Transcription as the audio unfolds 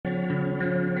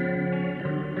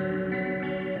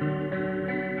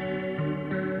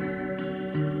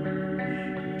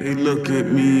They look at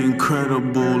me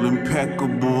incredible,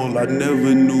 impeccable. I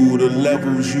never knew the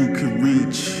levels you could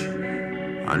reach.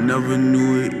 I never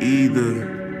knew it either.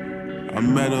 I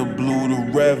met her, blew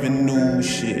the revenue,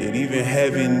 shit. Even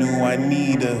heaven knew I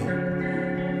need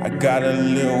her. I got a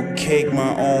little cake,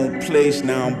 my own place.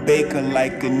 Now I'm baking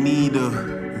like Anita.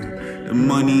 The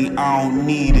money, I don't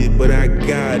need it, but I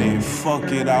got it.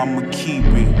 Fuck it, I'ma keep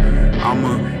it.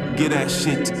 I'ma get that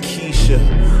shit to Keisha.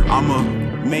 I'ma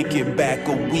make it back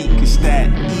a week, it's that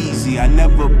easy. I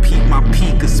never peep my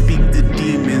peak or speak to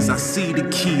demons. I see the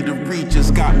key to reach has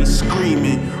got me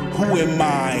screaming. Who am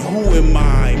I? Who am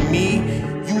I? Me?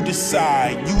 You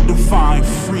decide, you define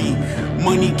free.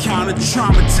 Money counter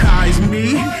traumatized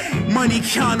me. Money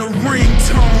counter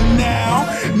ringtone now.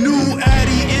 New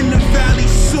Addy in the valley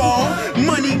soul.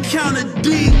 Money counter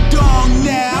ding dong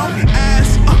now.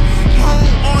 Ass up,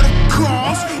 home all the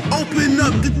calls. Open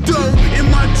up the door in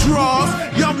my drawers.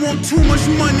 Y'all want too much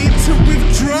money to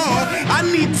withdraw. I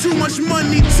need too much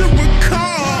money to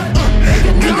recall. Make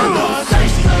a nigga go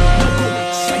crazy.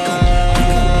 Psycho.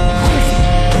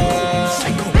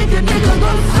 Make a nigga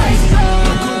go crazy.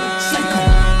 Psycho.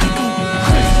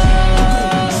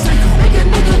 Make a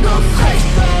nigga go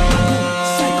crazy.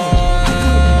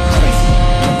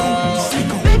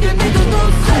 Psycho. Make a nigga go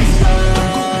crazy.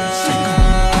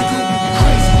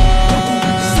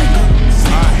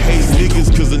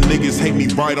 Cause the niggas hate me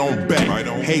right on back.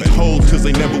 Hate hoes cause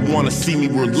they never wanna see me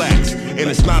relax. And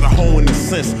it's not a hoe in the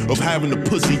sense of having a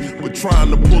pussy, but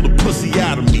trying to pull the pussy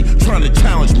out of me, trying to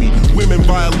challenge me. Women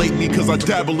violate me cause I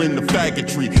dabble in the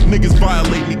faggotry. Niggas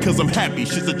violate me cause I'm happy,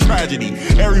 shit's a tragedy.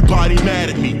 Everybody mad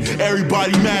at me,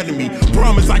 everybody mad at me.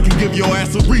 Promise I can give your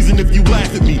ass a reason if you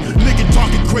laugh at me. Nigga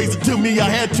talking crazy to me, I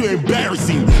had to embarrass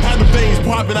him. Had the veins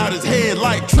popping out his head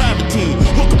like travertine.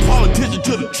 Hook a politician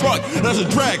to the truck, that's a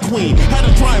drag queen. Had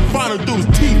to try and find her through his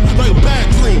teeth like a bad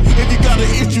dream. If you got an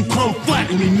issue, come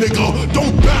flatten me, nigga.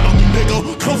 Don't battle me,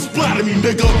 nigga. Come splatter me,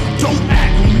 nigga. Don't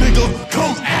at me, nigga.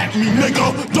 Come at me,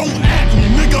 nigga. Don't at me,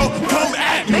 nigga. Come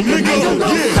at me, nigga.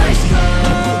 Yeah.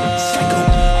 Psycho.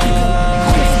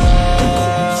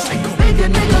 Make a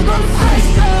nigga go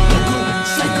crazy.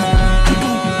 Psycho.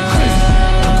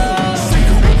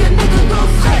 Make a nigga go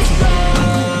crazy.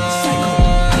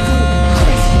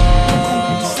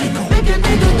 Psycho. Make a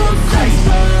nigga go crazy.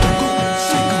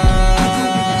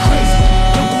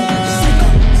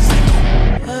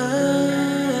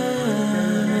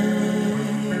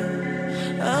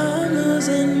 I'm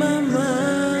losing my mind.